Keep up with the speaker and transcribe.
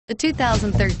The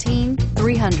 2013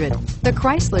 300. The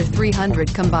Chrysler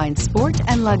 300 combines sport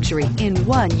and luxury in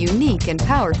one unique and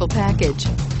powerful package.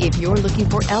 If you're looking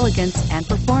for elegance and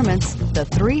performance, the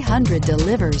 300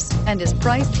 delivers and is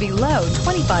priced below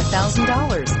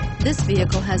 $25,000. This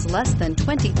vehicle has less than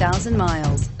 20,000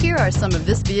 miles. Here are some of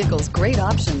this vehicle's great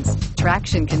options: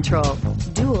 traction control,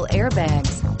 dual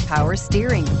airbags, power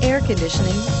steering, air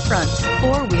conditioning, front,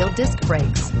 four-wheel disc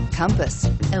brakes, compass,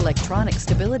 electronic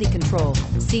stability control,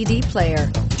 CD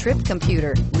player, trip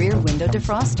computer, rear window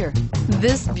defroster.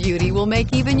 This beauty will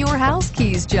make even your house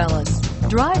keys jealous.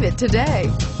 Drive it today.